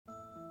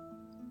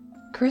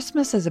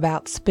Christmas is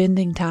about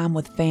spending time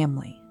with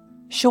family,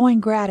 showing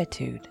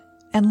gratitude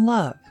and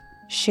love,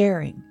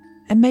 sharing,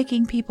 and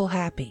making people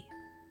happy.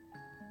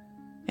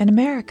 In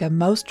America,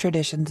 most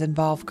traditions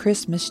involve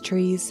Christmas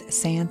trees,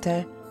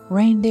 Santa,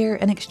 reindeer,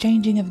 and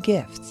exchanging of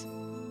gifts.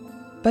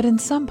 But in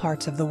some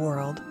parts of the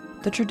world,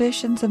 the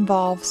traditions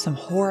involve some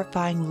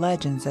horrifying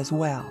legends as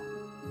well.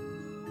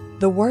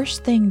 The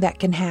worst thing that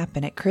can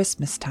happen at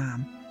Christmas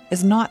time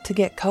is not to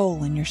get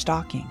coal in your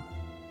stocking.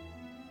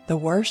 The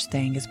worst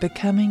thing is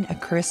becoming a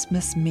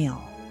Christmas meal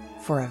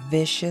for a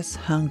vicious,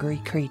 hungry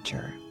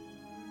creature.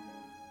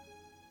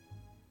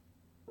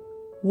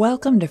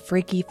 Welcome to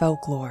Freaky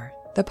Folklore,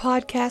 the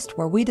podcast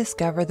where we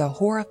discover the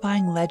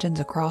horrifying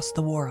legends across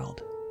the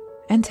world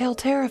and tell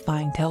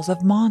terrifying tales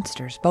of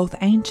monsters, both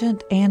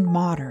ancient and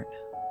modern.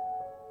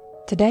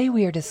 Today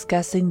we are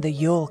discussing the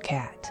Yule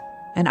Cat,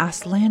 an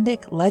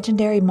Icelandic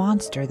legendary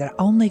monster that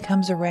only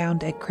comes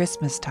around at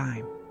Christmas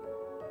time.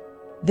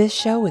 This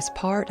show is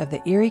part of the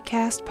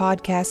EerieCast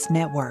Podcast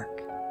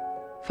Network.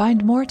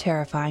 Find more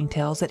terrifying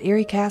tales at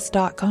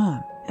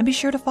EerieCast.com and be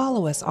sure to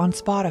follow us on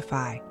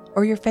Spotify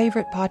or your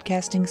favorite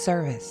podcasting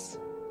service.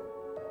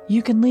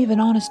 You can leave an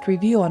honest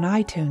review on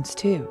iTunes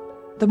too.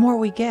 The more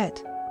we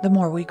get, the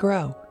more we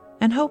grow,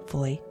 and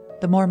hopefully,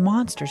 the more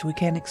monsters we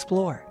can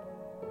explore.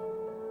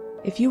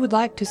 If you would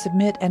like to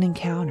submit an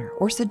encounter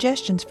or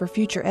suggestions for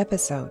future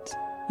episodes,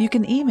 you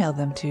can email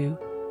them to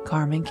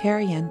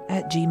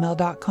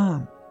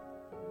carmancarrion@gmail.com.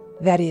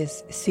 That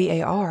is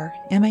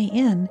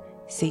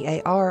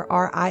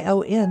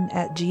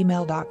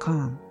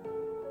carmancarrion@gmail.com.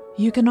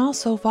 You can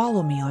also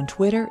follow me on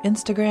Twitter,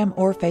 Instagram,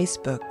 or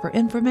Facebook for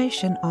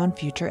information on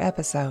future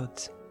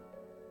episodes.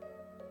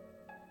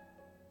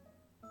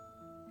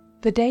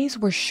 The days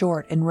were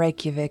short in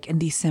Reykjavik in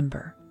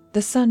December.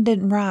 The sun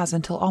didn't rise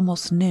until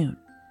almost noon,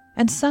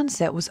 and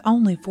sunset was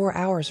only 4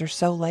 hours or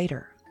so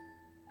later.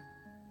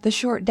 The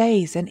short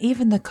days and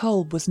even the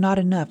cold was not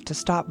enough to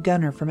stop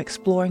Gunnar from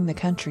exploring the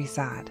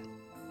countryside.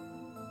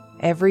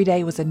 Every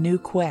day was a new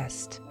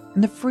quest,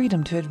 and the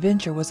freedom to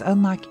adventure was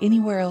unlike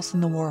anywhere else in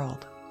the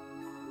world.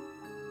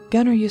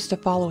 Gunnar used to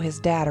follow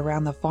his dad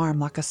around the farm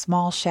like a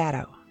small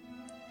shadow.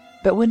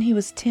 But when he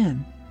was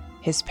 10,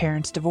 his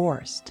parents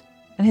divorced,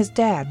 and his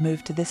dad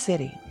moved to the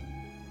city.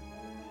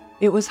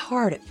 It was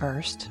hard at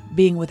first,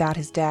 being without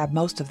his dad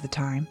most of the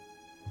time,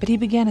 but he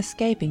began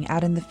escaping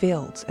out in the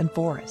fields and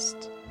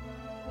forests,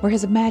 where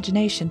his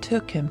imagination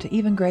took him to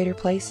even greater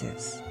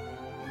places.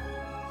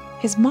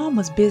 His mom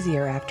was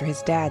busier after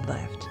his dad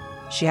left.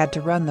 She had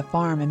to run the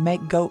farm and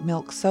make goat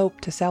milk soap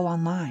to sell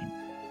online.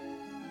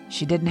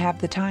 She didn't have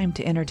the time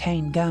to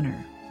entertain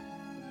Gunnar.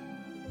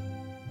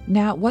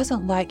 Now, it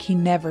wasn't like he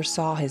never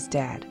saw his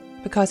dad,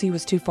 because he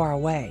was too far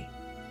away.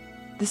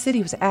 The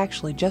city was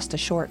actually just a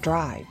short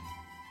drive,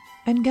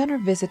 and Gunnar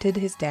visited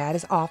his dad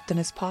as often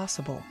as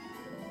possible,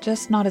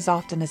 just not as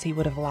often as he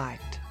would have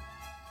liked.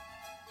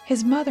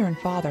 His mother and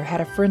father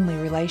had a friendly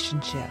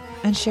relationship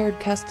and shared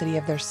custody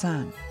of their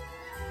son,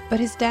 but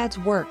his dad's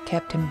work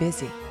kept him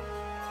busy.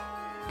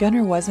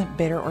 Gunnar wasn't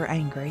bitter or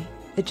angry.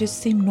 It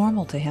just seemed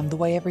normal to him the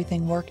way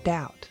everything worked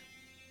out.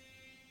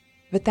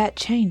 But that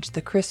changed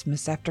the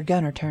Christmas after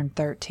Gunnar turned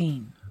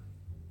 13.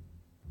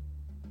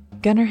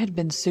 Gunnar had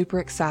been super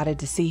excited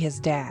to see his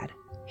dad.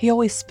 He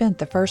always spent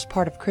the first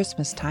part of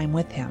Christmas time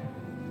with him,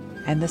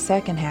 and the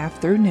second half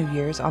through New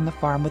Year's on the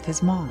farm with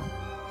his mom.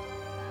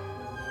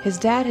 His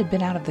dad had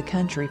been out of the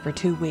country for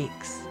 2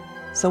 weeks,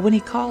 so when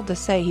he called to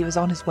say he was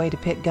on his way to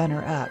pick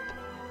Gunnar up,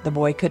 the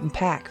boy couldn't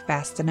pack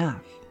fast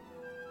enough.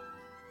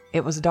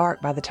 It was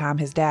dark by the time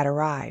his dad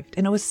arrived,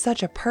 and it was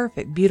such a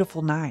perfect,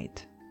 beautiful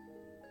night.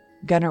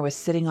 Gunnar was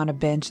sitting on a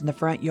bench in the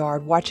front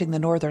yard watching the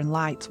northern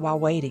lights while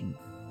waiting.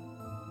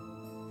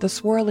 The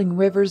swirling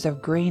rivers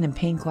of green and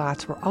pink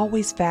lights were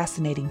always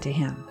fascinating to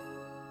him,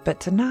 but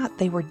tonight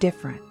they were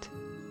different.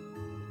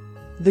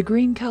 The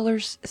green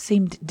colors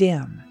seemed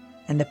dim,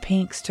 and the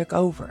pinks took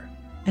over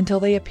until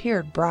they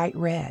appeared bright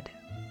red.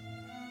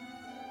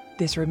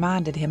 This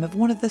reminded him of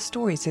one of the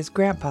stories his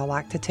grandpa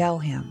liked to tell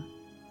him.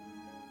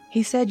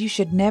 He said you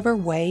should never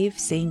wave,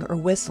 sing, or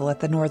whistle at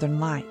the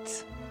northern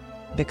lights,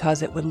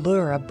 because it would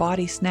lure a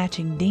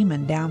body-snatching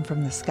demon down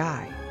from the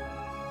sky.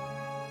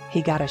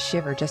 He got a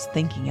shiver just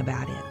thinking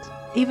about it,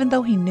 even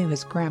though he knew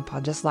his grandpa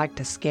just liked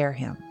to scare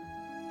him.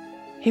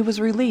 He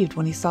was relieved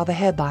when he saw the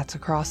headlights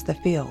across the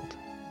field.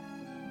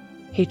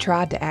 He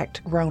tried to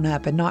act grown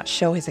up and not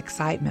show his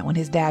excitement when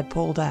his dad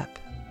pulled up.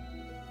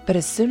 But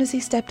as soon as he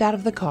stepped out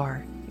of the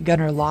car,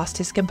 Gunnar lost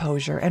his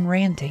composure and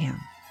ran to him.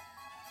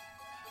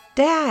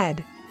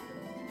 "Dad!"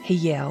 he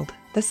yelled,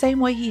 the same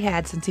way he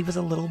had since he was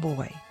a little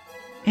boy,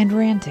 and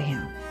ran to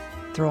him,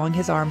 throwing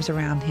his arms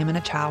around him in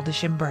a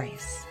childish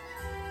embrace.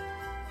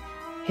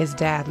 His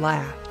dad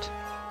laughed.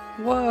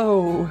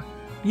 "Whoa,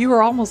 you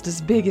are almost as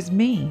big as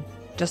me.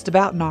 Just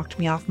about knocked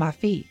me off my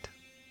feet."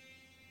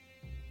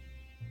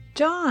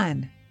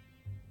 "John,"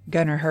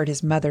 Gunnar heard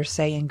his mother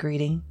say in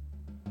greeting,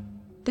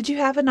 "did you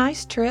have a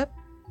nice trip?"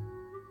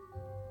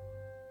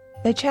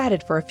 They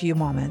chatted for a few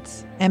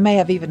moments, and may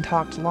have even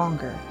talked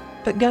longer,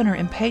 but Gunnar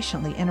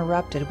impatiently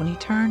interrupted when he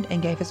turned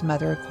and gave his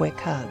mother a quick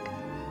hug.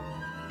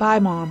 "Bye,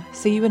 Mom.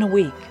 See you in a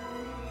week."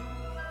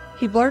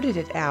 He blurted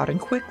it out and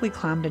quickly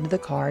climbed into the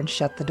car and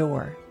shut the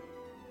door.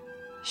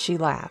 She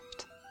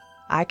laughed.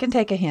 "I can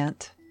take a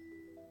hint,"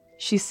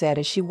 she said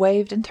as she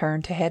waved and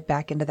turned to head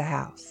back into the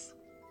house.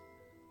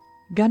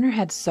 Gunnar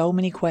had so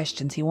many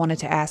questions he wanted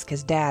to ask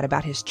his dad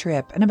about his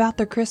trip and about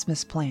their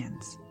Christmas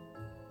plans.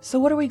 "So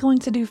what are we going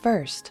to do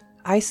first?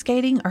 Ice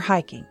skating or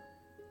hiking?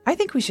 I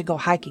think we should go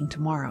hiking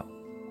tomorrow.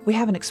 We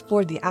haven't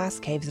explored the ice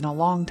caves in a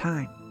long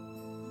time."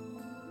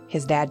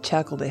 His dad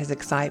chuckled at his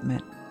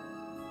excitement.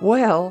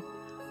 "Well,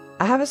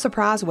 I have a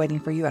surprise waiting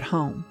for you at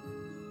home.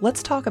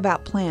 Let's talk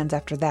about plans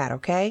after that,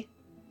 okay?"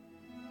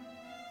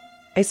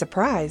 "A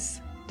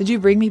surprise? Did you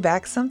bring me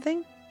back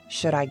something?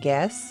 Should I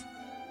guess?"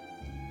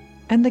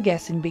 And the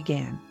guessing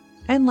began,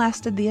 and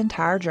lasted the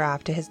entire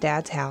drive to his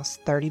dad's house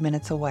 30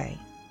 minutes away.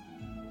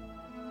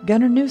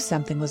 Gunnar knew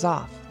something was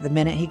off the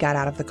minute he got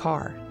out of the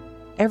car.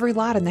 Every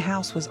light in the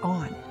house was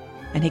on,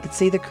 and he could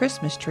see the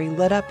Christmas tree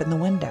lit up in the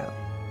window.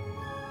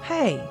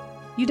 "Hey,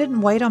 you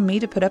didn't wait on me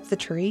to put up the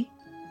tree?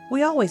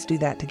 We always do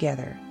that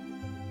together,"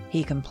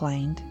 he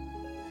complained.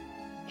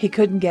 He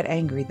couldn't get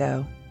angry,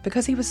 though,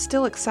 because he was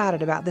still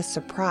excited about this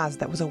surprise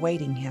that was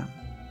awaiting him.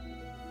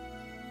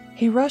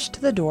 He rushed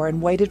to the door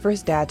and waited for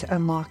his dad to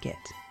unlock it,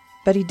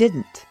 but he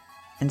didn't.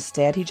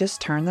 Instead, he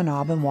just turned the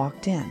knob and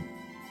walked in.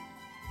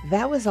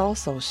 That was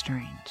also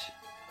strange.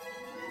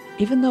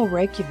 Even though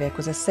Reykjavik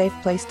was a safe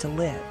place to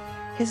live,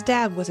 his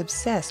dad was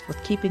obsessed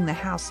with keeping the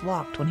house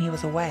locked when he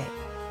was away.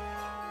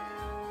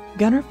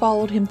 Gunnar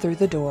followed him through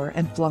the door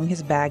and flung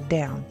his bag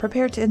down,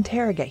 prepared to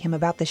interrogate him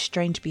about this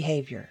strange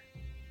behavior.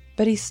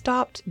 But he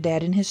stopped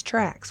dead in his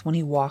tracks when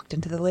he walked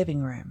into the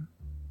living room.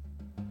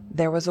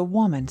 There was a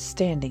woman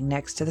standing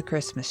next to the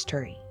Christmas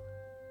tree.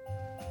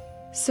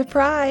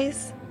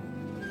 "Surprise!"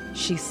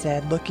 she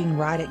said, looking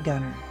right at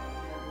Gunnar.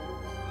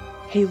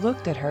 He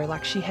looked at her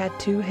like she had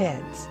two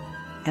heads,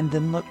 and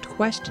then looked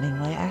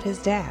questioningly at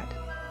his dad.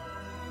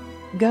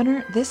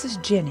 "Gunnar, this is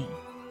Jenny.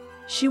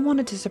 She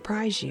wanted to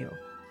surprise you."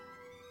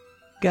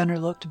 Gunnar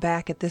looked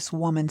back at this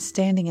woman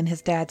standing in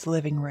his dad's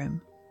living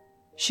room.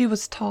 She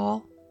was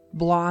tall,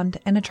 blonde,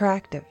 and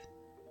attractive,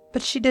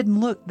 but she didn't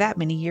look that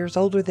many years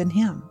older than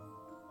him.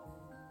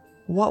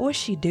 What was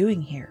she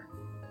doing here?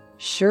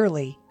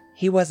 Surely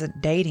he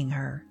wasn't dating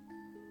her.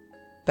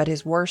 But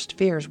his worst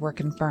fears were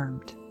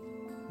confirmed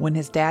when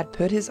his dad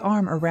put his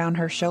arm around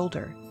her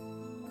shoulder.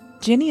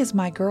 "Jenny is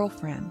my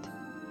girlfriend.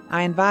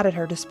 I invited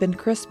her to spend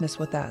Christmas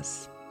with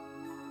us."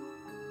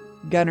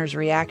 Gunnar's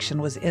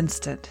reaction was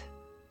instant.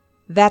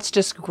 "That's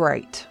just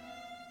great."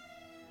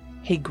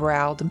 He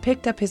growled and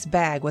picked up his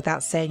bag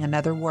without saying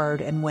another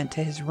word and went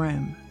to his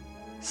room,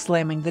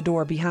 slamming the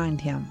door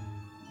behind him.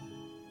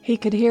 He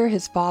could hear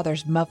his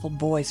father's muffled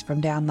voice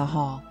from down the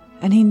hall,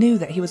 and he knew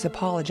that he was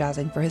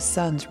apologizing for his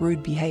son's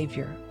rude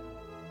behavior.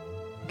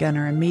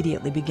 Gunnar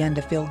immediately began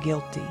to feel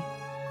guilty.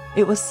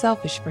 It was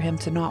selfish for him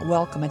to not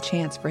welcome a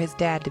chance for his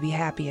dad to be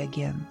happy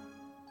again.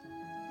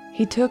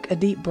 He took a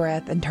deep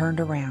breath and turned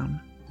around,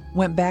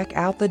 went back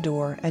out the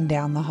door and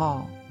down the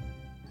hall.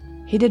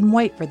 He didn't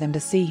wait for them to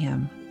see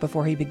him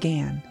before he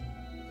began.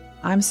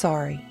 "I'm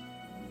sorry.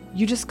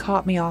 You just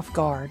caught me off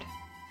guard."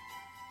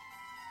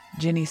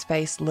 Jenny's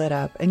face lit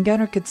up, and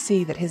Gunnar could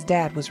see that his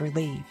dad was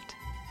relieved.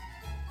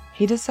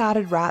 He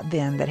decided right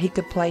then that he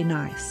could play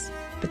nice,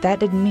 but that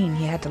didn't mean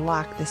he had to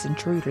like this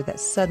intruder that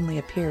suddenly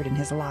appeared in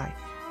his life.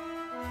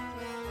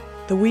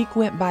 The week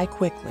went by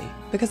quickly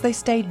because they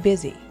stayed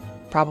busy,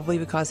 probably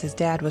because his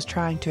dad was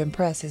trying to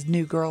impress his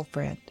new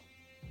girlfriend.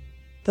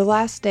 The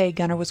last day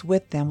Gunnar was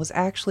with them was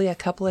actually a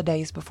couple of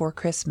days before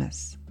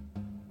Christmas.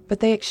 But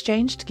they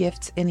exchanged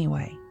gifts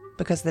anyway,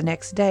 because the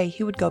next day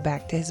he would go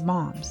back to his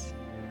mom's.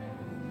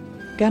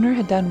 Gunnar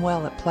had done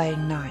well at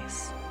playing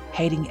nice,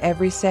 hating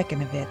every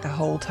second of it the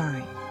whole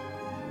time.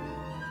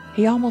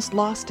 He almost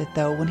lost it,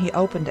 though, when he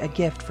opened a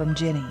gift from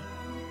Jenny.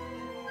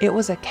 It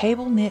was a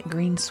cable-knit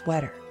green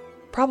sweater,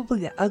 probably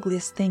the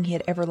ugliest thing he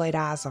had ever laid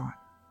eyes on.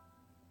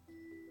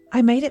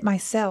 "I made it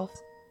myself.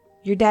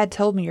 Your dad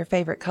told me your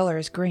favorite color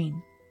is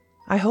green.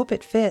 I hope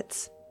it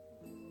fits,"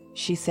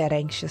 she said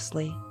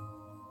anxiously.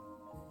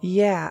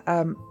 Yeah,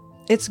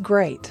 it's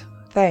great,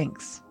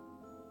 thanks,"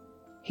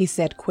 he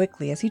said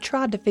quickly as he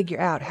tried to figure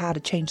out how to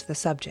change the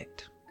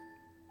subject.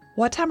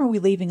 "What time are we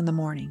leaving in the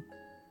morning?"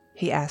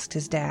 he asked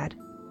his dad,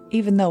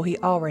 even though he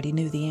already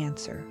knew the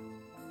answer.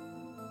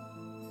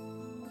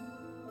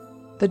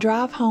 The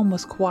drive home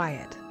was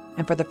quiet,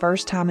 and for the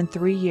first time in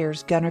 3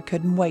 years, Gunnar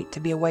couldn't wait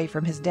to be away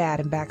from his dad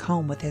and back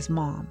home with his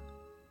mom.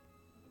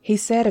 He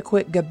said a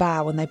quick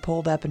goodbye when they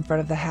pulled up in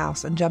front of the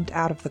house and jumped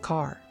out of the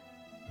car.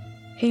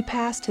 He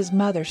passed his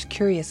mother's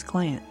curious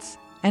glance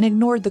and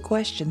ignored the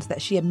questions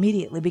that she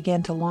immediately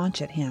began to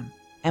launch at him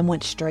and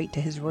went straight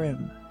to his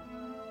room.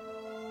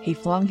 He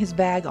flung his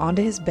bag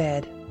onto his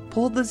bed,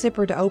 pulled the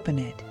zipper to open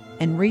it,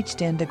 and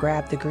reached in to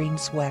grab the green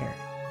sweater.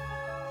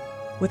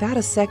 Without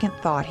a second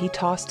thought, he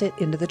tossed it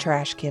into the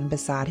trash can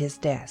beside his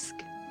desk.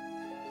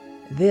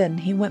 Then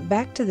he went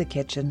back to the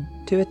kitchen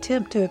to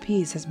attempt to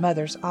appease his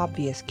mother's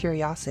obvious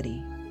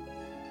curiosity.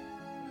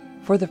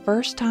 For the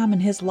first time in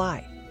his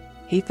life,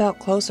 he felt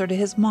closer to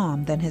his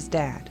mom than his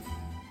dad.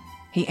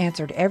 He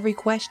answered every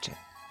question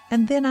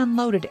and then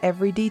unloaded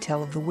every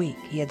detail of the week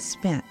he had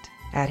spent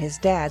at his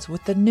dad's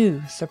with the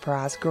new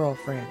surprise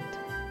girlfriend.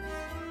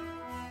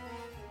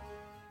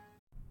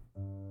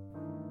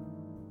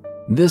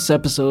 This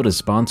episode is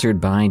sponsored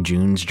by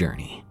June's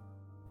Journey.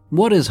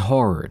 What is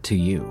horror to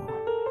you?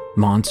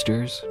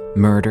 Monsters?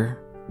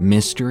 Murder?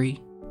 Mystery?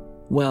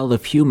 Well,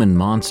 if human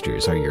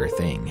monsters are your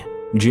thing,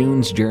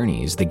 June's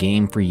Journey is the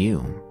game for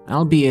you,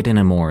 albeit in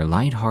a more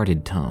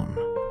lighthearted tone.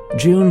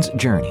 June's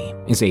Journey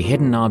is a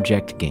hidden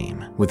object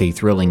game with a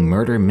thrilling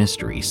murder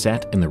mystery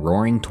set in the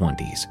Roaring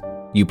 '20s.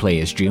 You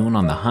play as June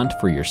on the hunt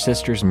for your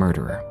sister's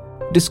murderer.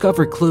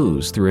 Discover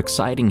clues through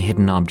exciting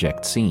hidden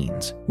object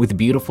scenes with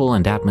beautiful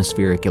and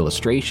atmospheric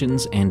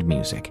illustrations and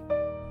music.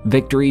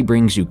 Victory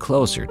brings you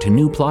closer to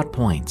new plot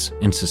points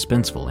and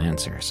suspenseful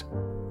answers.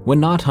 When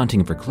not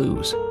hunting for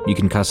clues, you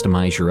can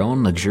customize your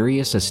own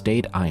luxurious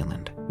estate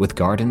island with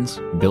gardens,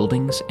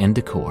 buildings, and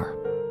decor.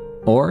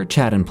 Or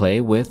chat and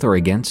play with or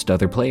against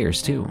other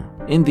players too,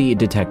 in the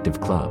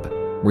Detective Club,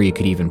 where you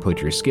could even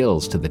put your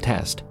skills to the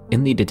test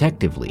in the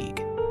Detective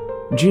League.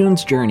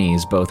 June's Journey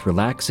is both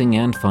relaxing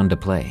and fun to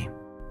play.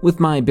 With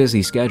my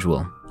busy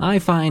schedule, I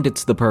find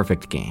it's the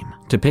perfect game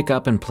to pick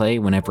up and play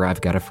whenever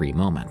I've got a free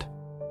moment.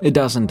 It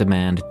doesn't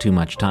demand too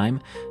much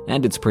time,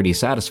 and it's pretty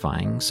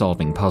satisfying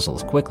solving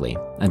puzzles quickly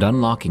and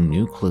unlocking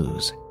new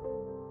clues.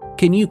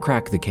 Can you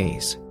crack the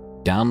case?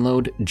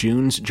 Download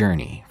June's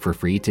Journey for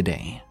free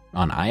today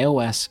on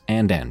iOS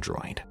and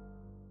Android.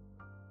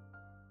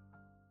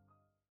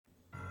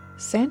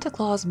 Santa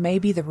Claus may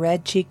be the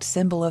red-cheeked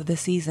symbol of the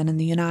season in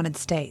the United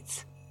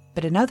States,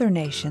 but in other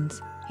nations,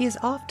 he is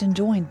often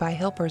joined by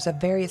helpers of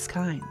various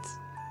kinds,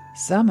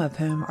 some of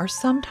whom are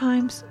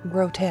sometimes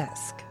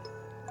grotesque.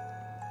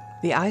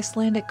 The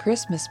Icelandic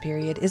Christmas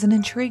period is an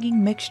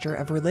intriguing mixture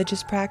of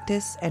religious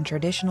practice and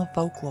traditional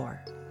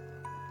folklore.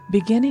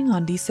 Beginning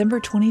on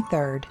December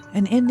 23rd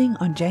and ending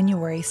on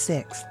January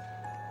 6th.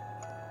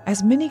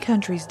 As many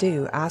countries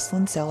do,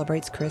 Iceland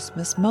celebrates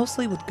Christmas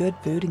mostly with good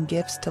food and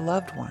gifts to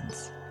loved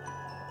ones.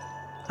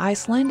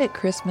 Icelandic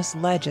Christmas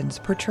legends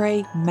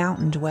portray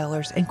mountain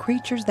dwellers and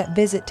creatures that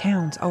visit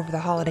towns over the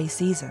holiday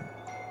season.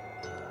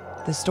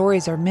 The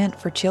stories are meant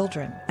for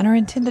children and are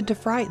intended to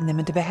frighten them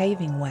into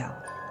behaving well.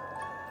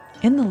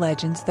 In the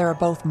legends, there are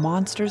both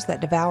monsters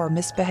that devour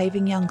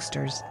misbehaving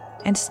youngsters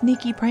and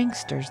sneaky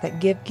pranksters that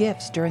give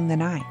gifts during the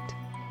night.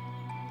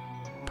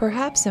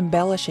 Perhaps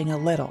embellishing a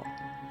little,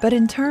 but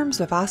in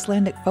terms of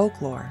Icelandic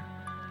folklore,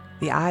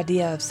 the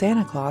idea of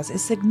Santa Claus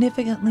is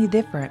significantly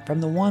different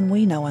from the one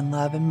we know and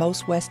love in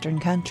most Western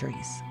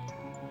countries,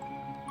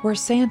 where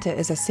Santa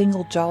is a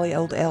single jolly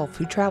old elf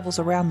who travels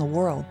around the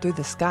world through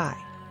the sky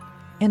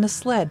in a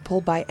sled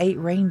pulled by 8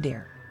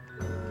 reindeer.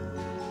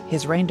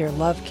 His reindeer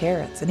love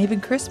carrots and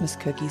even Christmas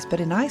cookies, but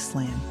in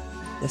Iceland,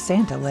 the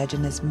Santa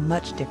legend is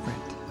much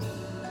different.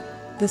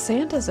 The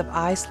Santas of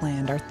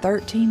Iceland are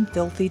 13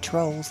 filthy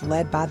trolls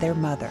led by their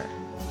mother,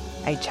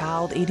 a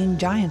child-eating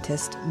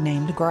giantess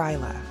named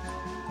Gryla,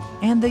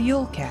 and the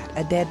Yule Cat,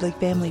 a deadly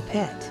family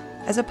pet,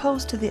 as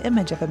opposed to the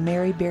image of a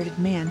merry bearded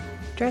man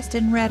dressed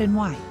in red and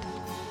white.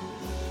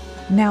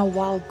 Now,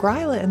 while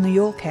Gryla and the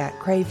Yule Cat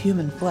crave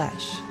human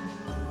flesh,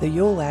 the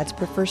Yule lads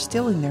prefer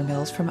stealing their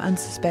meals from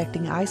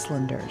unsuspecting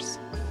Icelanders.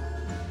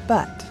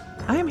 But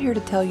I am here to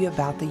tell you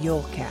about the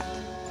Yule Cat.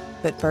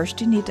 But first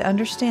you need to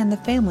understand the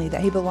family that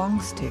he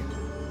belongs to.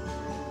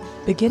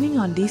 Beginning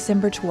on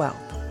December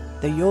 12th,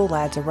 the Yule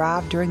lads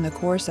arrive during the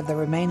course of the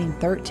remaining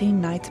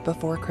 13 nights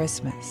before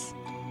Christmas.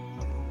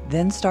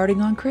 Then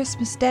starting on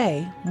Christmas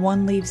Day,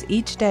 one leaves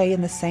each day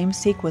in the same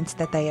sequence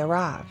that they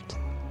arrived.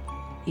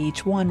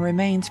 Each one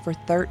remains for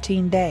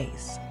 13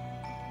 days.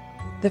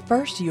 The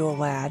first Yule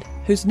lad,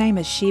 whose name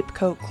is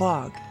Sheepcoat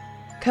Clog,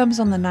 comes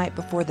on the night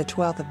before the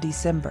 12th of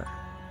December.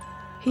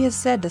 He is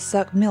said to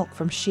suck milk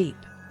from sheep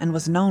and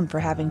was known for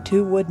having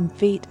 2 wooden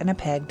feet and a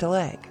pegged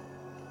leg.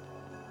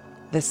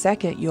 The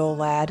second Yule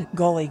lad,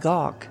 Gully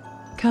Gawk,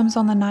 comes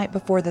on the night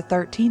before the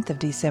 13th of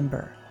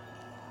December.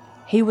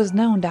 He was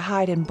known to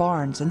hide in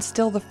barns and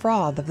steal the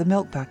froth of the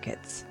milk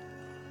buckets.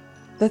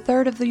 The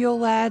third of the Yule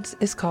lads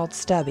is called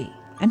Stubby,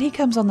 and he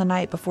comes on the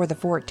night before the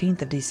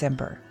 14th of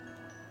December.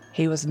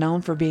 He was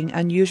known for being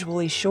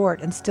unusually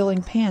short and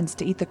stealing pans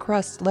to eat the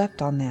crusts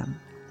left on them.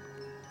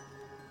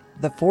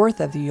 The fourth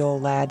of the Yule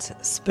lads,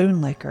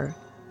 Spoonlicker,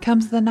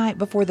 comes the night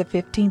before the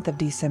 15th of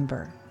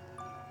December.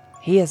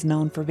 He is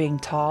known for being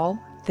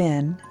tall,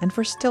 thin, and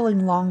for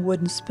stealing long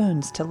wooden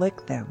spoons to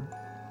lick them.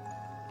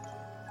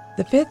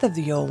 The fifth of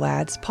the Yule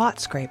lads, Pot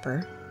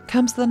Scraper,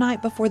 comes the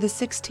night before the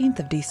 16th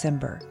of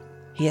December.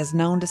 He is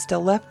known to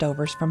steal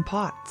leftovers from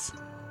pots.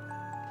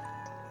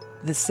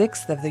 The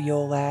sixth of the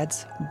Yule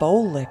lads,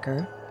 Bowl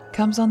Licker,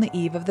 comes on the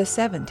eve of the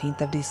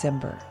 17th of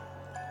December.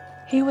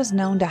 He was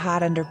known to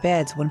hide under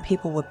beds when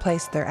people would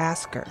place their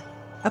asker,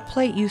 a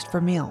plate used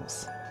for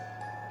meals.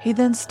 He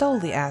then stole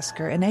the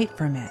asker and ate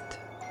from it.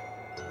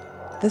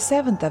 The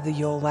 7th of the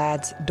Yule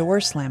Lads,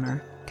 Door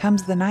Slammer,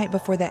 comes the night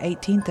before the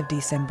 18th of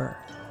December.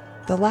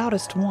 The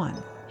loudest one,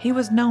 he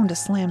was known to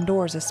slam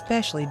doors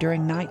especially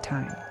during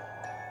nighttime.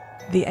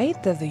 The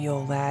 8th of the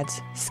Yule Lads,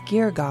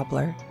 Skyr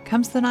Gobbler,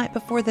 comes the night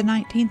before the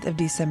 19th of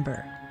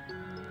December.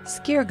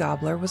 Skyr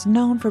Gobbler was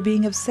known for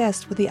being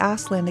obsessed with the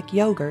Icelandic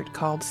yogurt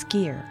called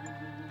skyr.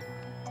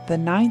 The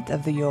 9th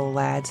of the Yule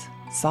Lads,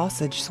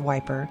 Sausage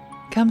Swiper,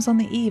 comes on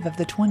the eve of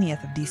the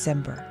 20th of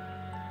December.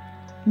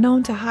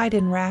 Known to hide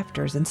in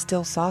rafters and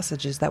steal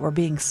sausages that were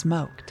being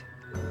smoked.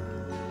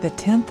 The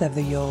 10th of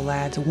the Yule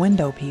Lads,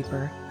 Window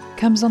Peeper,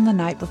 comes on the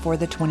night before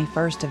the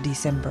 21st of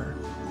December.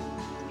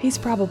 He's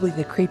probably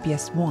the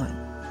creepiest one.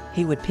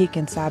 He would peek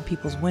inside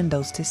people's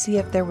windows to see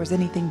if there was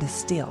anything to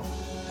steal.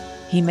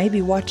 He may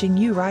be watching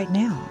you right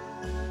now.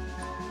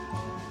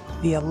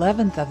 The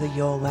 11th of the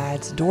Yule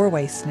Lads,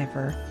 Doorway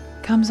Sniffer,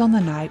 comes on the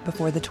night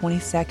before the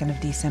 22nd of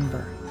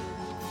December.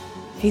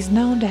 He's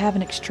known to have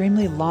an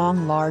extremely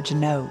long, large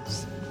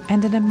nose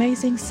and an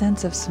amazing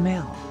sense of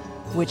smell,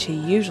 which he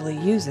usually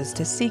uses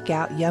to seek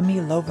out yummy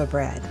lova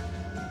bread,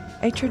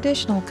 a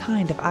traditional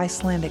kind of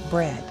Icelandic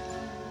bread.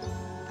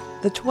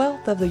 The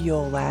 12th of the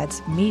Yule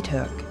Lads, Meat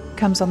Hook,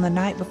 comes on the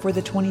night before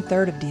the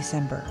 23rd of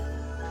December.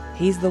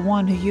 He's the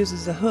one who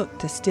uses a hook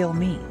to steal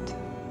meat.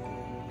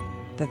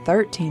 The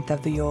 13th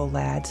of the Yule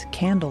Lads,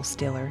 Candle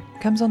Stealer,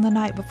 comes on the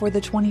night before the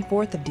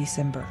 24th of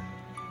December.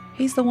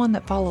 He's the one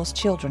that follows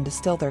children to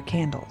steal their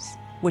candles,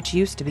 which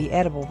used to be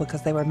edible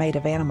because they were made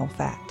of animal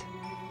fat.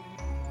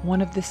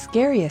 One of the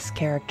scariest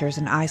characters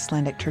in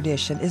Icelandic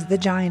tradition is the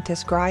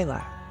giantess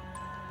Gryla,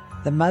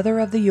 the mother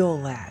of the Yule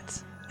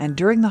Lads, and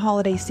during the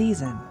holiday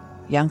season,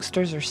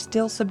 youngsters are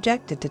still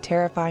subjected to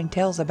terrifying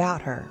tales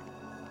about her.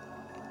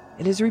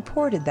 It is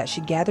reported that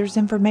she gathers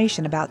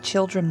information about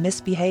children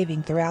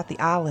misbehaving throughout the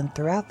island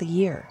throughout the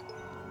year,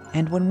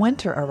 and when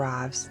winter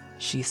arrives,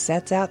 she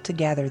sets out to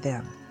gather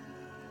them.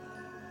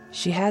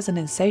 She has an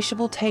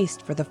insatiable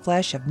taste for the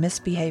flesh of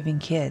misbehaving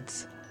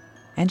kids,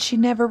 and she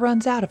never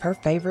runs out of her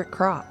favorite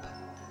crop.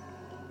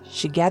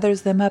 She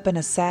gathers them up in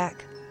a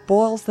sack,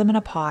 boils them in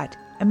a pot,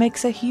 and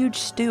makes a huge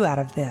stew out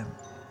of them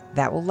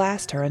that will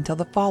last her until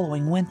the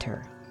following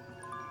winter.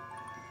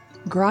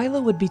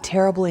 Gryla would be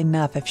terrible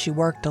enough if she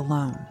worked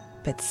alone,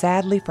 but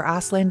sadly for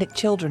Icelandic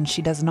children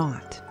she does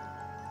not.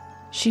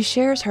 She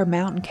shares her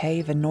mountain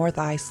cave in North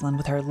Iceland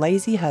with her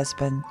lazy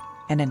husband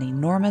and an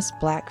enormous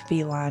black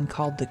feline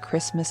called the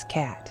Christmas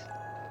cat,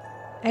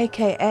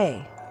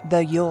 aka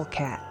the Yule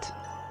cat,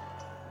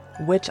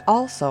 which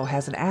also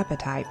has an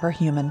appetite for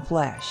human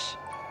flesh.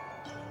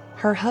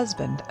 Her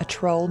husband, a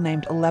troll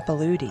named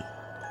Lepaludi,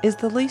 is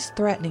the least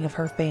threatening of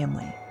her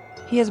family.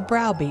 He is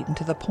browbeaten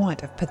to the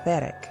point of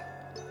pathetic,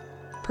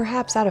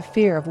 perhaps out of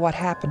fear of what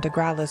happened to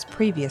Gryla's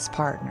previous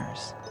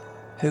partners,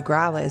 who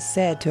Gryla is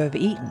said to have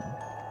eaten.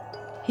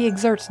 He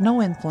exerts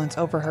no influence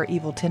over her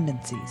evil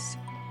tendencies.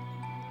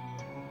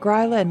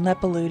 Gryla and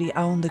Lepaludi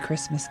own the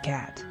Christmas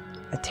cat,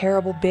 a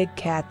terrible big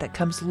cat that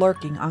comes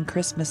lurking on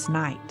Christmas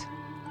night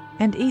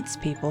and eats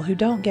people who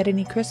don't get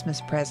any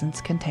Christmas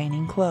presents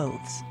containing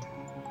clothes.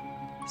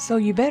 So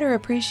you better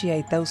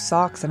appreciate those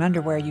socks and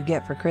underwear you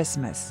get for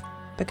Christmas,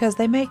 because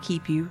they may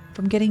keep you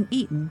from getting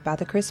eaten by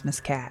the Christmas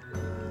cat.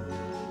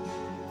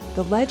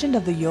 The legend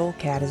of the Yule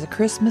Cat is a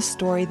Christmas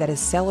story that is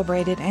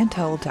celebrated and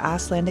told to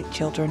Icelandic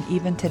children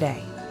even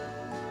today.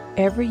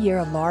 Every year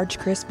a large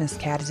Christmas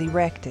cat is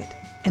erected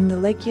in the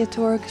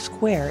Reykjatorg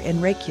Square in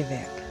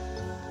Reykjavik.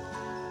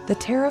 The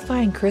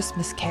terrifying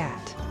Christmas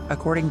cat,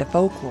 according to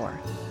folklore,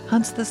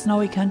 hunts the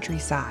snowy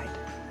countryside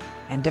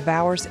and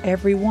devours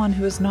everyone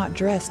who is not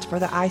dressed for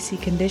the icy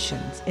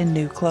conditions in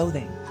new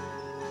clothing.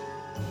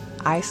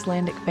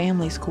 Icelandic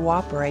families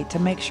cooperate to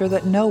make sure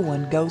that no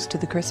one goes to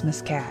the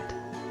Christmas cat.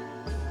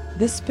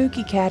 This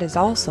spooky cat is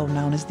also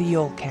known as the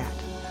Yule Cat,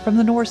 from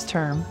the Norse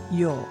term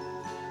Yule,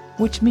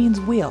 which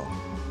means wheel,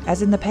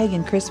 as in the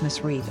pagan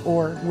Christmas wreath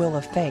or Wheel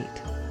of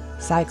Fate,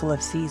 cycle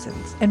of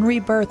seasons, and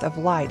rebirth of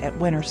light at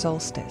winter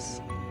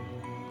solstice.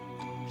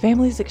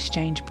 Families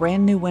exchange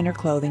brand new winter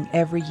clothing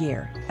every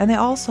year, and they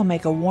also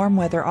make a warm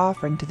weather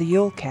offering to the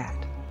Yule Cat.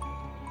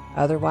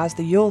 Otherwise,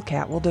 the Yule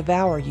Cat will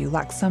devour you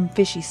like some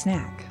fishy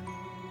snack.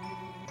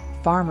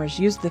 Farmers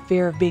use the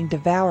fear of being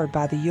devoured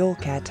by the Yule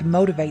Cat to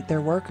motivate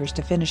their workers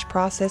to finish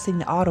processing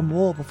the autumn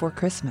wool before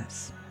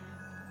Christmas.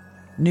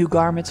 New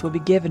garments would be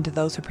given to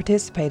those who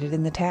participated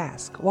in the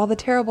task, while the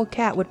terrible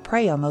cat would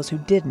prey on those who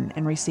didn't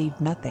and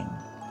received nothing.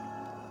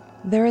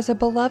 There is a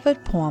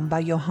beloved poem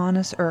by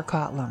Johannes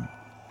Urquhart,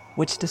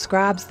 which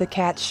describes the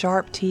cat's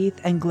sharp teeth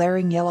and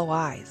glaring yellow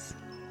eyes,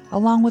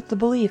 along with the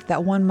belief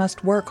that one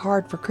must work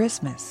hard for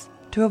Christmas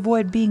to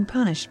avoid being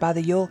punished by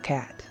the Yule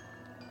Cat.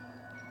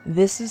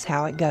 This is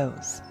how it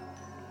goes.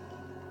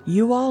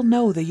 You all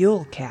know the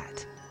Yule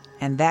Cat,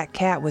 and that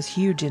cat was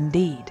huge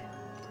indeed.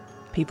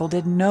 People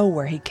didn't know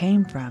where he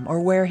came from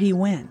or where he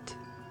went.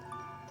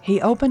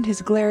 He opened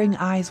his glaring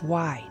eyes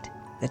wide,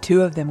 the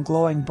two of them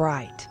glowing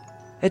bright.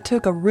 It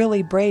took a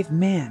really brave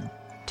man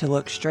to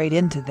look straight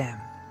into them.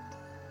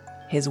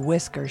 His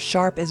whiskers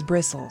sharp as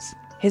bristles,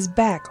 his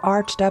back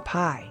arched up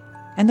high,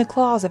 and the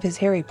claws of his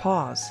hairy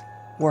paws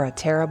were a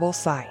terrible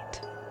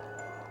sight.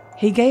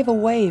 He gave a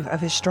wave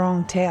of his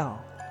strong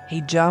tail.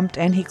 He jumped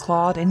and he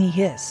clawed and he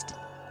hissed,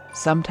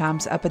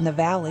 sometimes up in the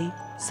valley,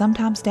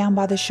 sometimes down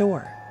by the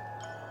shore.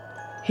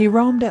 He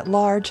roamed at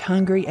large,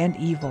 hungry and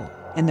evil,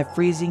 in the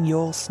freezing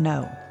Yule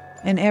snow.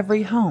 In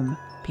every home,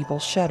 people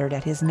shuddered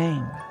at his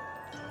name.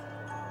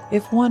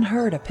 If one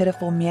heard a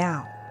pitiful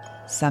meow,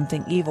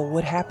 something evil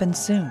would happen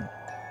soon.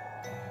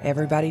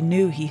 Everybody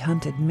knew he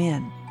hunted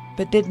men,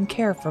 but didn't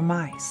care for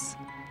mice.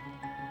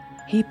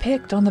 He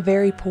picked on the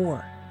very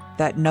poor,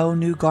 that no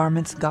new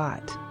garments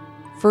got.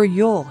 For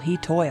Yule he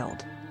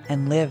toiled,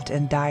 and lived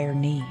in dire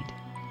need.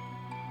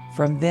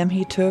 From them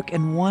he took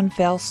in one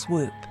fell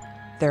swoop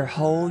their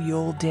whole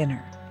Yule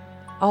dinner,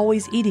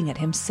 always eating it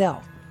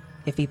himself,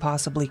 if he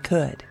possibly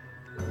could.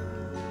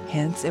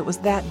 Hence it was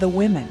that the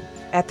women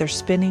at their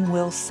spinning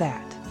wheels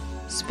sat,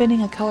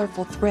 spinning a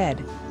colorful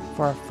thread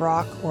for a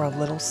frock or a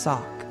little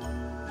sock.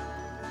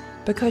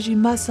 Because you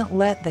mustn't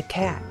let the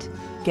cat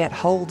get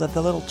hold of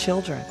the little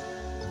children.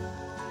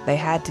 They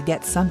had to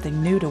get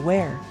something new to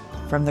wear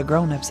from the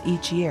grown-ups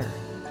each year.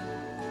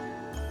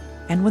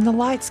 And when the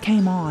lights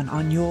came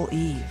on Yule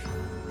Eve,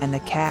 and the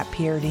cat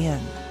peered in,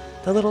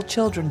 the little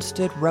children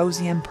stood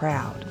rosy and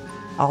proud,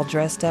 all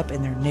dressed up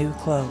in their new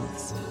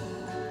clothes.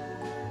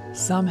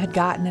 Some had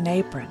gotten an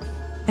apron,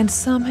 and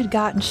some had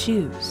gotten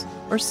shoes,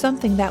 or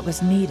something that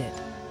was needed.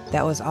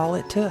 That was all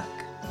it took.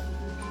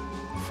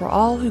 For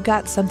all who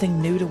got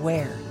something new to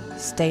wear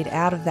stayed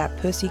out of that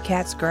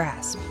pussycat's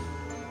grasp.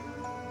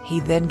 He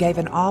then gave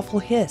an awful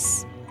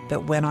hiss,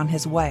 but went on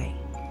his way.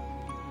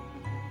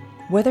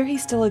 Whether he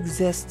still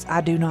exists,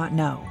 I do not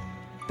know,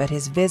 but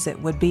his visit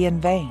would be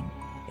in vain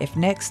if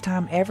next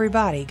time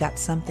everybody got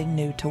something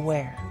new to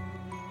wear.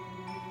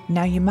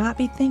 Now you might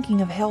be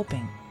thinking of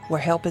helping where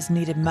help is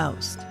needed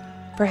most.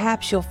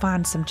 Perhaps you'll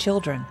find some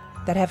children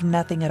that have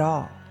nothing at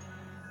all.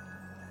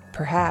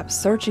 Perhaps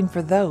searching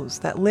for those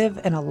that live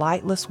in a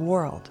lightless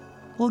world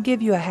will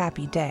give you a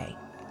happy day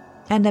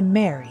and a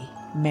merry,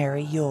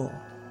 merry Yule.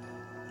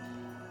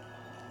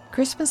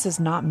 Christmas is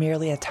not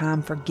merely a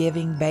time for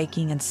giving,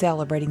 baking, and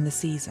celebrating the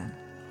season.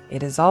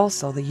 It is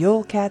also the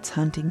Yule cat's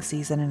hunting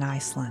season in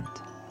Iceland.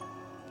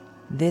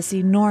 This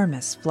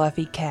enormous,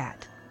 fluffy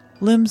cat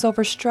looms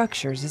over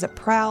structures as it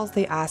prowls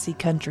the icy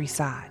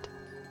countryside,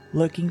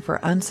 looking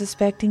for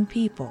unsuspecting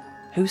people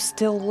who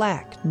still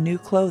lack new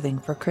clothing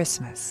for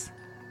Christmas.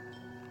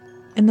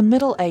 In the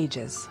Middle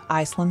Ages,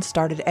 Iceland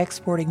started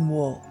exporting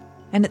wool,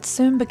 and it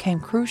soon became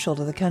crucial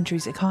to the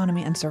country's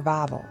economy and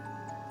survival.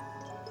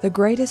 The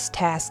greatest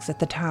tasks at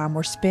the time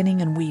were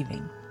spinning and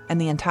weaving, and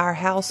the entire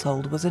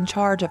household was in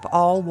charge of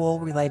all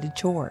wool-related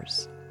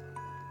chores.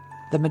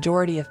 The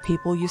majority of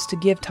people used to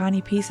give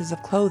tiny pieces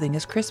of clothing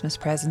as Christmas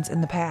presents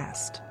in the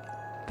past,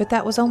 but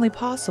that was only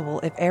possible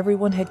if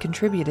everyone had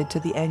contributed to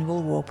the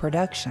annual wool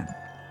production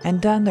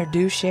and done their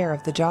due share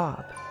of the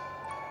job.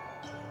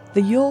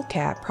 The Yule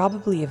cat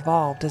probably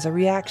evolved as a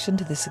reaction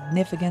to the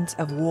significance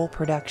of wool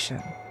production,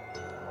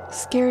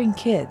 scaring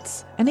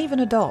kids and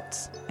even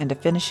adults into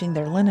finishing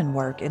their linen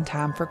work in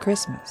time for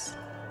Christmas,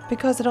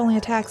 because it only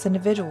attacks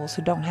individuals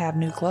who don't have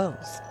new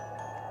clothes.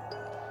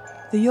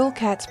 The Yule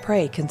cat's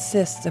prey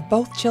consists of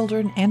both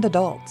children and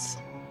adults.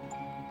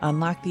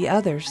 Unlike the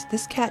others,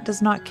 this cat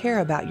does not care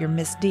about your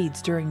misdeeds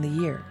during the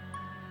year.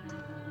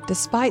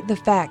 Despite the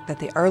fact that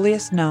the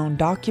earliest known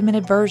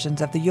documented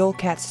versions of the Yule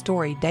cat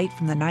story date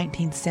from the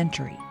 19th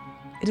century,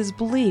 it is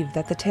believed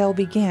that the tale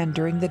began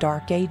during the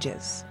Dark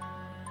Ages.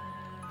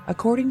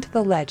 According to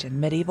the legend,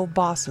 medieval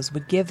bosses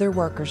would give their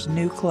workers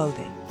new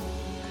clothing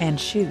and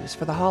shoes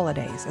for the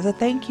holidays as a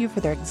thank you for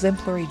their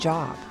exemplary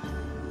job.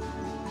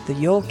 The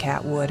Yule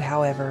cat would,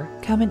 however,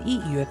 come and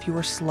eat you if you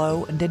were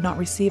slow and did not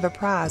receive a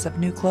prize of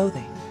new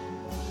clothing.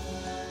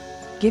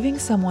 Giving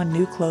someone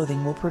new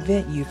clothing will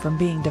prevent you from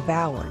being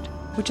devoured,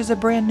 which is a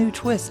brand new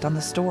twist on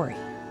the story.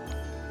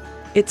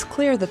 It's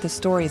clear that the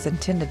story is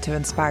intended to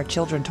inspire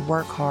children to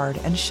work hard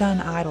and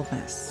shun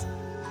idleness.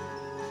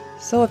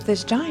 So if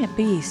this giant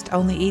beast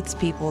only eats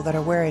people that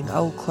are wearing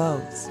old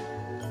clothes,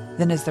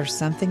 then is there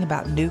something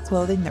about new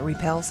clothing that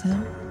repels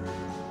him?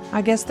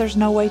 I guess there's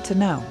no way to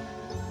know.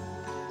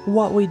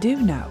 What we do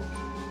know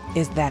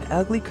is that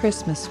ugly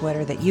Christmas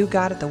sweater that you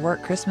got at the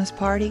work Christmas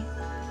party,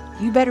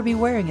 you better be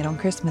wearing it on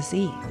Christmas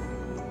Eve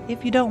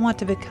if you don't want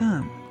to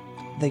become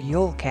the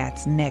Yule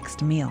cat's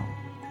next meal.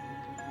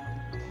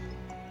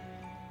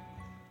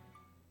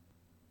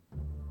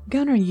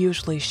 Gunnar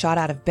usually shot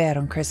out of bed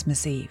on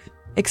Christmas Eve,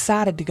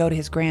 excited to go to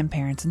his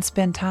grandparents and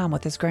spend time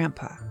with his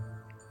grandpa.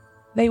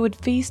 They would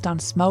feast on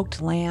smoked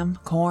lamb,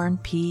 corn,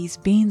 peas,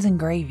 beans, and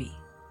gravy.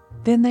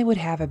 Then they would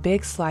have a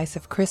big slice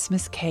of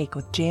Christmas cake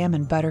with jam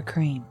and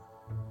buttercream.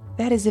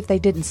 That is if they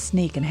didn't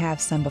sneak and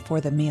have some before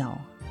the meal.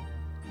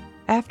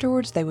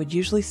 Afterwards, they would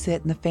usually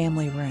sit in the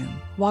family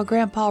room while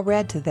Grandpa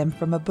read to them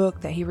from a book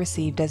that he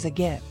received as a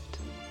gift,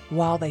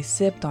 while they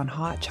sipped on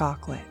hot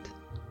chocolate.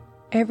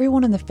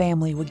 Everyone in the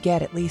family would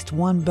get at least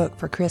one book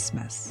for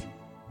Christmas.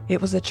 It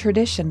was a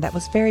tradition that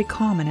was very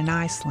common in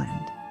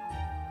Iceland.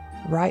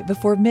 Right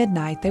before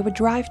midnight, they would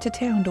drive to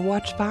town to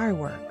watch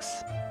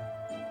fireworks.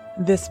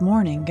 This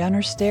morning,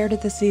 Gunnar stared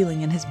at the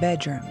ceiling in his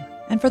bedroom,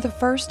 and for the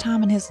first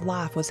time in his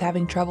life was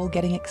having trouble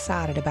getting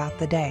excited about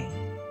the day.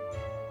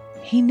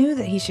 He knew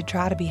that he should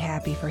try to be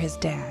happy for his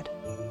dad,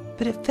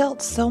 but it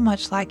felt so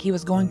much like he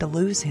was going to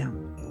lose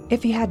him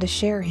if he had to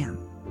share him.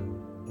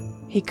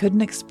 He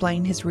couldn't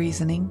explain his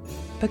reasoning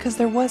because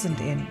there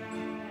wasn't any.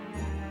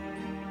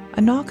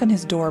 A knock on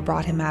his door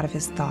brought him out of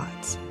his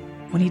thoughts.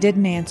 When he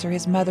didn't answer,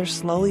 his mother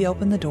slowly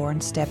opened the door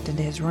and stepped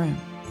into his room.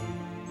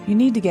 "You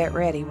need to get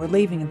ready. We're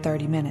leaving in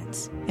 30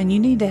 minutes, and you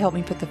need to help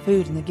me put the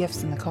food and the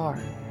gifts in the car,"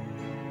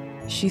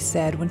 she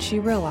said when she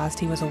realized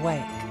he was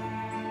awake.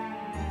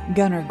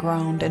 Gunnar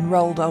groaned and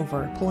rolled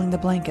over, pulling the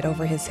blanket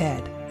over his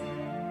head.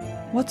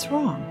 "What's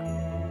wrong?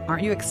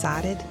 Aren't you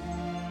excited?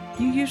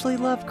 You usually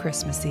love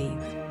Christmas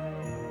Eve."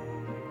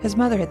 His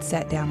mother had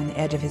sat down on the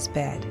edge of his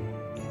bed.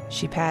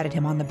 She patted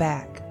him on the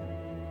back.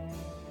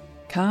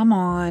 "Come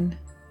on.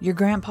 Your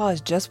grandpa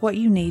is just what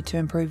you need to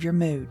improve your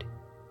mood.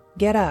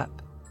 Get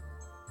up,"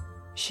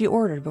 she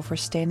ordered before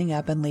standing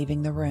up and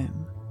leaving the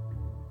room.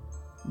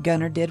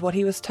 Gunnar did what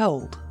he was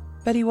told,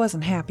 but he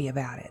wasn't happy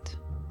about it.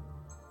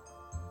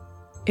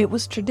 It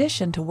was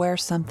tradition to wear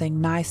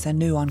something nice and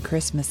new on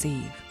Christmas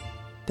Eve,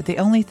 but the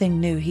only thing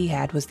new he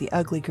had was the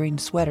ugly green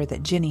sweater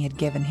that Jenny had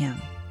given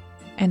him,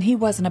 and he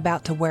wasn't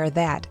about to wear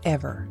that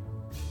ever.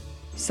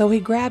 So he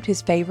grabbed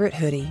his favorite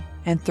hoodie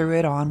and threw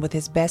it on with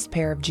his best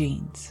pair of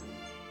jeans.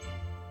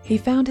 He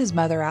found his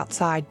mother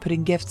outside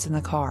putting gifts in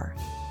the car.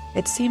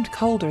 It seemed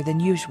colder than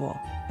usual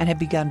and had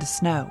begun to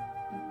snow,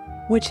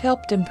 which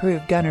helped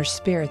improve Gunnar's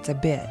spirits a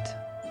bit.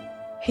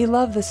 He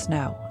loved the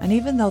snow, and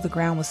even though the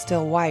ground was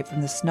still white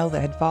from the snow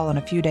that had fallen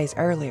a few days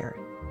earlier,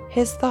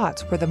 his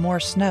thoughts were the more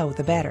snow,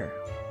 the better.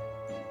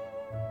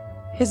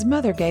 His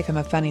mother gave him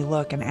a funny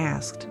look and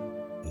asked,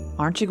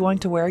 "Aren't you going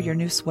to wear your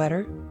new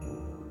sweater?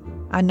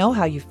 I know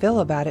how you feel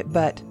about it,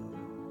 but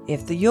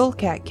if the Yule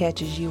Cat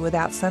catches you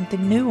without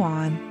something new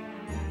on..."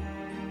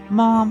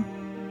 "Mom,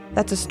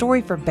 that's a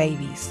story for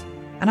babies,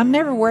 and I'm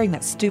never wearing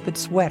that stupid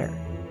sweater,"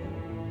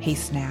 he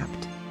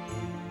snapped.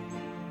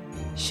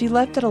 She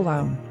left it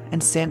alone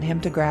and sent him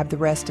to grab the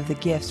rest of the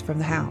gifts from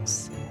the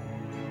house.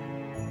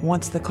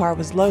 Once the car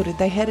was loaded,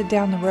 they headed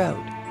down the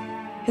road.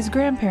 His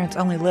grandparents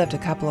only lived a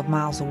couple of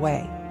miles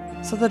away,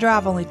 so the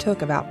drive only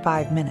took about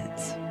 5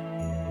 minutes.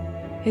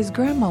 His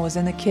grandma was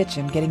in the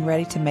kitchen getting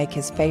ready to make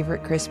his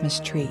favorite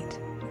Christmas treat,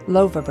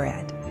 lova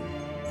bread,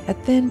 a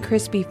thin,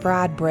 crispy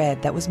fried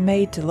bread that was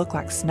made to look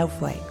like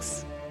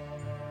snowflakes.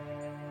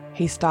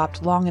 He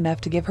stopped long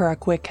enough to give her a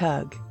quick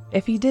hug.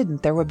 If he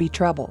didn't, there would be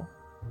trouble.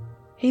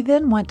 He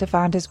then went to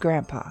find his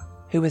grandpa,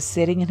 who was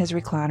sitting in his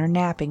recliner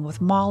napping with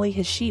Molly,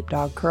 his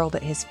sheepdog, curled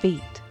at his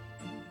feet.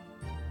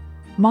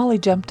 Molly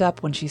jumped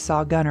up when she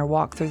saw Gunnar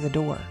walk through the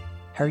door,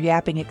 her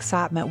yapping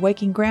excitement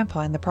waking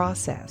Grandpa in the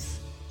process.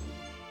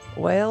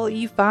 "Well,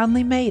 you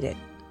finally made it.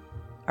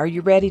 Are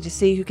you ready to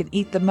see who can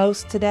eat the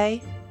most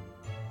today?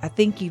 I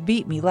think you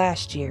beat me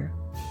last year,"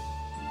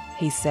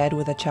 he said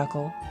with a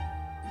chuckle.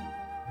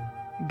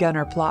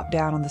 Gunnar plopped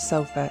down on the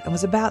sofa and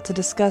was about to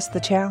discuss the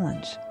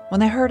challenge when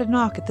they heard a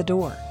knock at the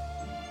door.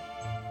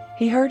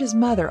 He heard his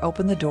mother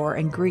open the door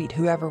and greet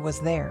whoever was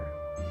there.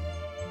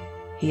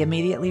 He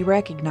immediately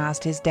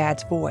recognized his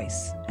dad's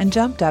voice and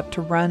jumped up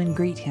to run and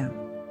greet him.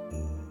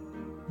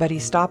 But he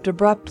stopped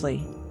abruptly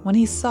when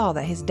he saw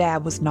that his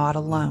dad was not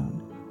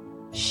alone.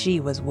 She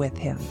was with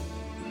him.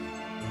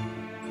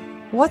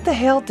 "What the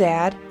hell,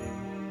 Dad?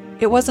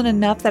 It wasn't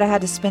enough that I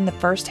had to spend the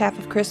first half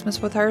of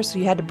Christmas with her, so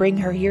you had to bring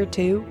her here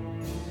too?"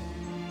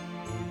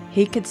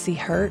 He could see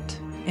hurt,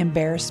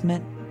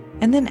 embarrassment,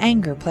 and then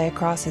anger play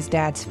across his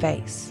dad's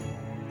face.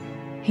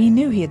 He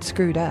knew he had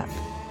screwed up,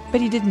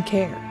 but he didn't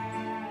care.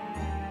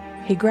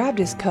 He grabbed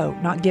his coat,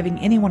 not giving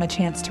anyone a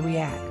chance to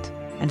react,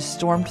 and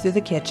stormed through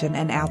the kitchen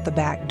and out the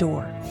back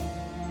door.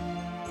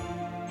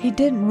 He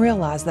didn't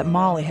realize that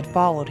Molly had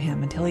followed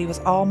him until he was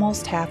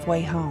almost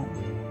halfway home.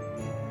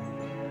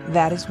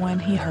 That is when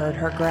he heard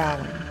her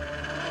growling.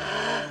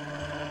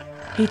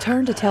 He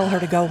turned to tell her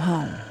to go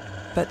home,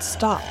 but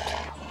stopped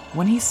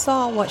when he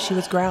saw what she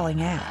was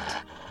growling at.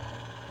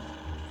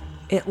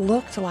 It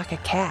looked like a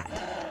cat,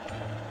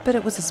 but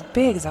it was as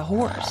big as a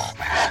horse.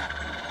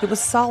 It was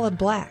solid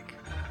black,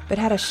 but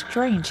had a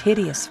strange,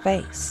 hideous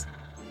face.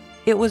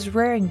 It was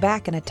rearing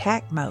back in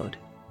attack mode.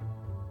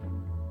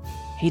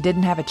 He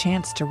didn't have a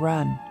chance to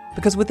run,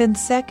 because within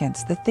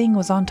seconds the thing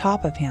was on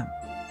top of him,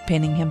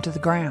 pinning him to the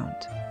ground.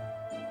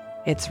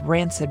 Its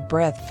rancid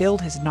breath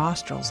filled his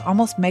nostrils,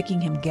 almost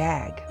making him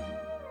gag.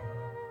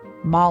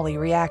 Molly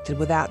reacted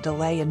without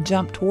delay and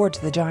jumped towards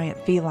the giant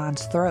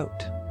feline's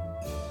throat.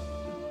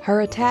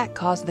 Her attack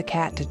caused the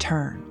cat to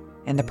turn,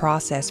 in the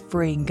process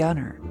freeing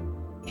Gunnar.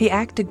 He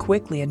acted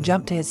quickly and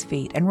jumped to his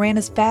feet and ran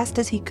as fast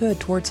as he could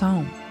towards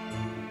home.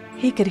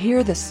 He could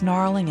hear the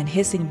snarling and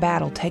hissing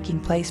battle taking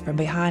place from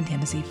behind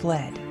him as he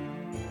fled.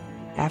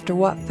 After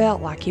what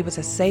felt like he was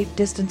a safe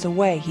distance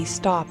away, he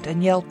stopped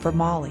and yelled for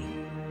Molly,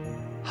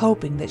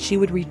 hoping that she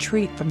would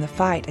retreat from the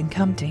fight and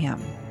come to him.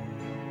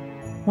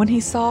 When he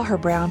saw her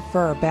brown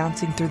fur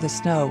bouncing through the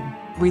snow,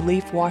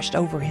 relief washed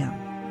over him.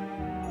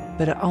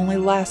 But it only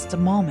lasted a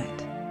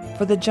moment,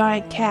 for the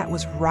giant cat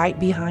was right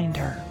behind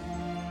her.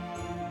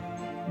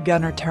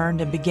 Gunnar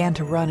turned and began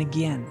to run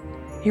again.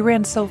 He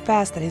ran so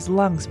fast that his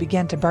lungs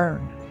began to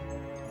burn.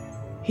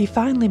 He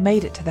finally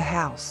made it to the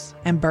house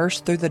and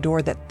burst through the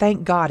door that,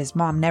 thank God, his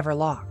mom never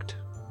locked.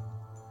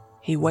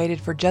 He waited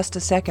for just a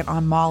second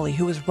on Molly,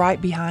 who was right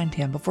behind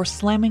him, before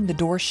slamming the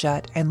door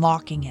shut and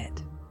locking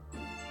it.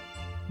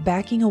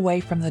 Backing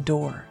away from the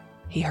door,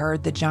 he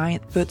heard the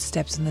giant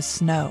footsteps in the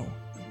snow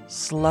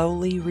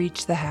slowly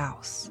reach the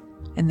house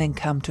and then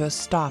come to a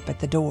stop at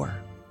the door.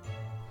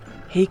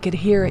 He could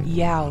hear it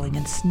yowling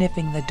and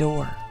sniffing the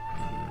door.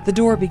 The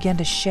door began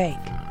to shake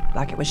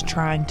like it was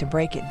trying to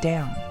break it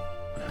down,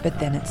 but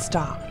then it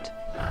stopped,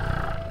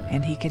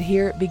 and he could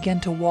hear it begin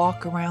to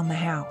walk around the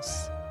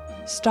house,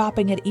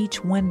 stopping at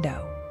each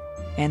window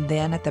and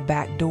then at the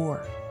back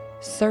door,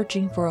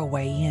 searching for a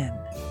way in.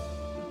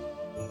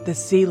 The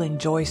ceiling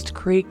joist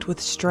creaked with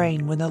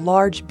strain when the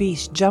large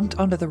beast jumped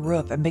onto the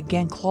roof and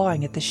began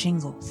clawing at the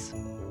shingles.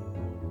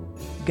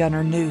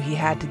 Gunnar knew he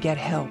had to get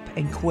help,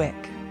 and quick.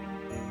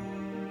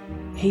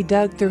 He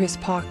dug through his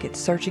pockets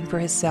searching for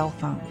his cell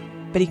phone,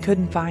 but he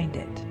couldn't find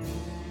it.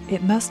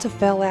 It must have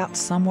fell out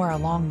somewhere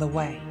along the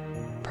way,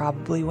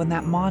 probably when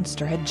that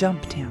monster had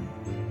jumped him.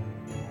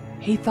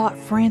 He thought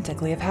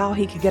frantically of how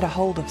he could get a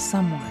hold of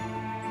someone,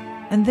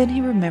 and then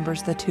he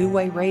remembers the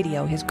two-way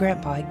radio his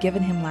grandpa had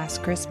given him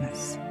last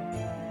Christmas.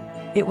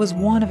 It was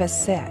one of a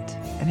set,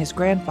 and his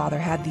grandfather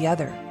had the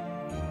other.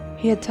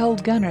 He had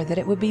told Gunnar that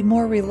it would be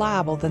more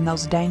reliable than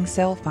those dang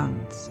cell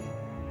phones,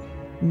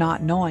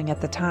 not knowing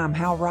at the time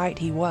how right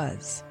he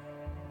was.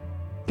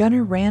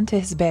 Gunnar ran to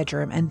his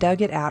bedroom and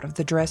dug it out of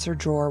the dresser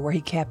drawer where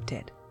he kept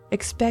it,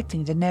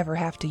 expecting to never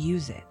have to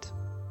use it.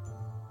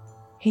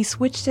 He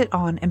switched it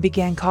on and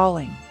began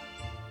calling.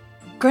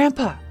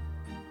 "Grandpa!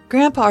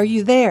 Grandpa, are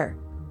you there?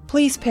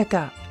 Please pick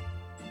up."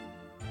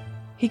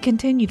 He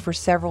continued for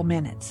several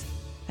minutes,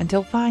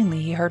 until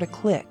finally he heard a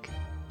click,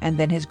 and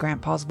then his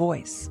grandpa's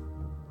voice.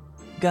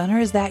 "Gunnar,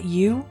 is that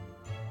you?"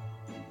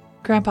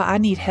 "Grandpa, I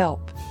need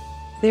help.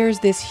 There's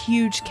this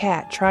huge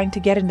cat trying to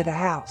get into the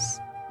house.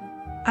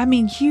 I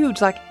mean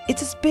huge, like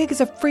it's as big as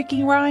a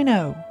freaking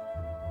rhino."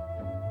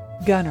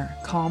 "Gunnar,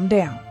 calm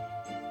down,"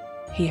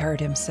 he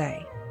heard him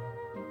say.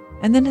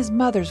 And then his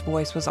mother's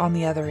voice was on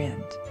the other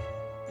end.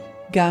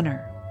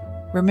 "Gunnar,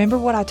 remember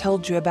what I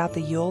told you about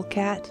the Yule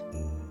cat?"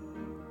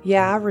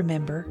 "Yeah, I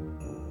remember,"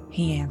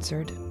 he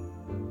answered.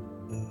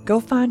 "Go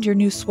find your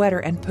new sweater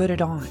and put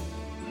it on."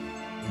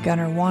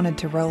 Gunnar wanted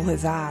to roll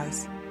his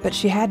eyes, but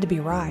she had to be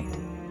right.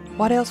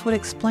 What else would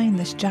explain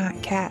this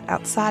giant cat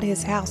outside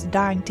his house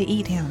dying to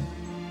eat him?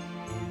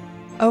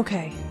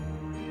 "Okay,"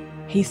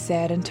 he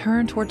said, and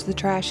turned towards the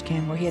trash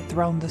can where he had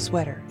thrown the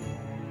sweater.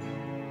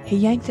 He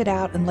yanked it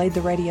out and laid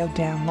the radio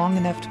down long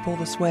enough to pull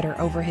the sweater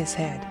over his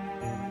head.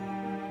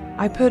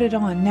 "I put it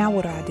on, now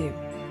what do I do?"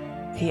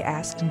 he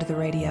asked into the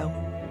radio.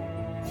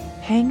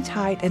 "Hang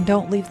tight and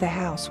don't leave the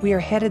house. We are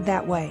headed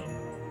that way."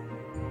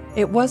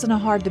 It wasn't a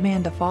hard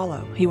demand to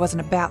follow. He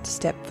wasn't about to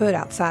step foot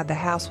outside the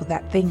house with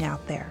that thing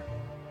out there.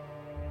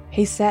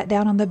 He sat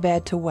down on the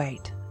bed to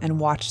wait and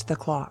watched the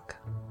clock.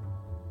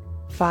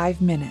 5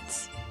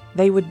 minutes.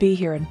 They would be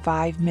here in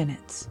 5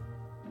 minutes.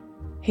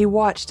 He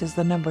watched as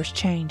the numbers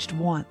changed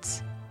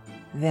once,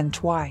 then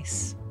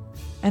twice,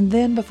 and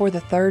then before the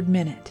third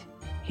minute,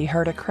 he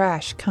heard a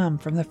crash come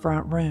from the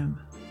front room.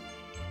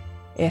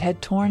 It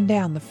had torn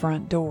down the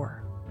front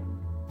door.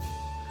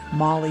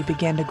 Molly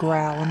began to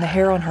growl, and the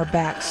hair on her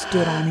back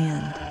stood on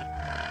end.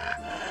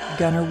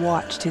 Gunnar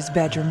watched his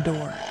bedroom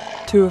door,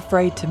 too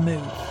afraid to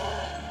move.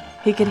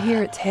 He could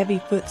hear its heavy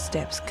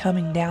footsteps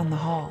coming down the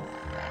hall.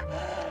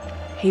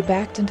 He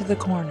backed into the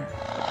corner,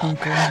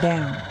 hunkering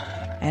down,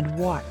 and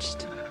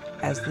watched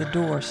as the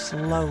door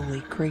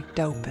slowly creaked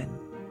open.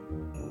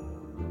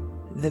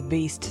 The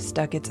beast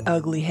stuck its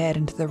ugly head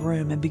into the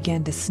room and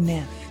began to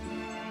sniff.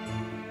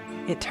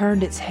 It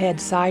turned its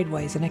head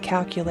sideways in a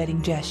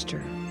calculating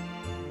gesture.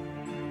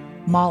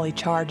 Molly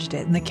charged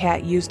it, and the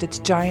cat used its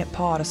giant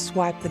paw to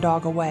swipe the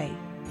dog away,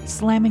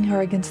 slamming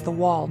her against the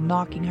wall,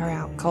 knocking her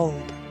out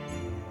cold.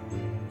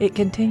 It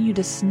continued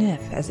to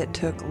sniff as it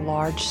took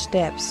large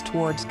steps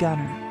towards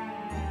Gunnar.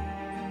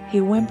 He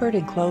whimpered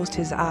and closed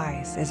his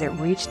eyes as it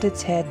reached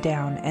its head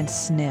down and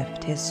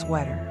sniffed his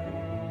sweater.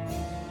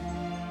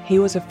 He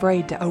was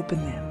afraid to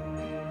open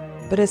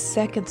them, but as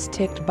seconds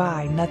ticked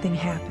by, nothing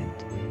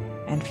happened,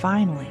 and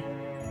finally,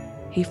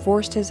 he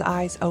forced his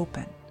eyes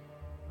open,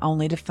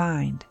 only to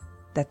find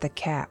that the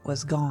cat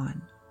was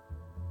gone.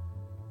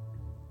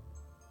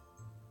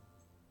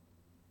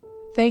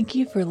 Thank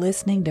you for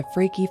listening to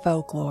Freaky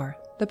Folklore,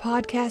 the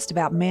podcast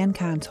about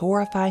mankind's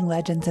horrifying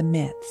legends and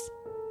myths.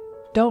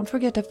 Don't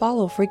forget to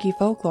follow Freaky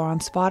Folklore on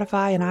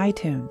Spotify and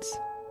iTunes.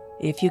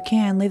 If you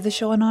can, leave the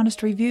show an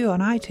honest review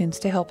on iTunes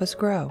to help us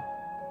grow.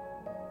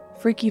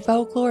 Freaky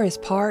Folklore is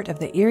part of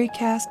the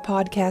EerieCast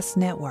Podcast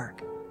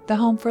Network, the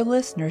home for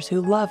listeners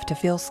who love to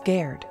feel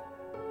scared.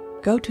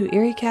 Go to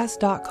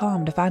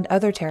EerieCast.com to find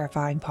other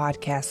terrifying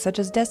podcasts such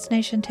as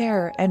Destination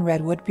Terror and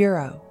Redwood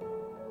Bureau.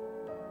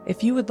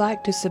 If you would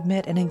like to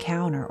submit an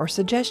encounter or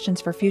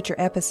suggestions for future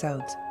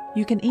episodes,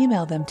 you can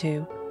email them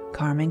to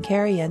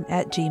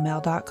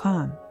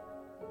carmancarrion@gmail.com.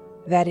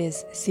 That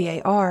is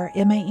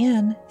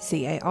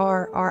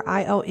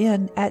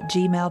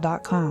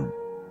CarmanCarrion@gmail.com.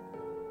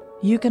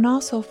 You can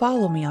also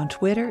follow me on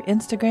Twitter,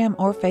 Instagram,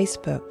 or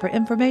Facebook for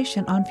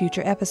information on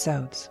future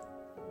episodes.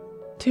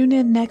 Tune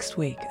in next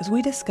week as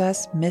we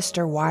discuss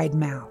Mr.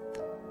 Widemouth,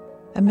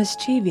 a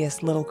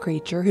mischievous little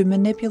creature who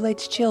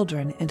manipulates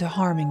children into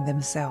harming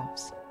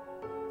themselves.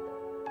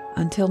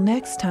 Until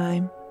next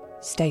time,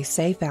 stay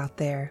safe out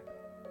there,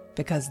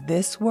 because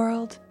this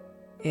world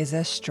is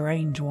a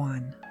strange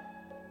one.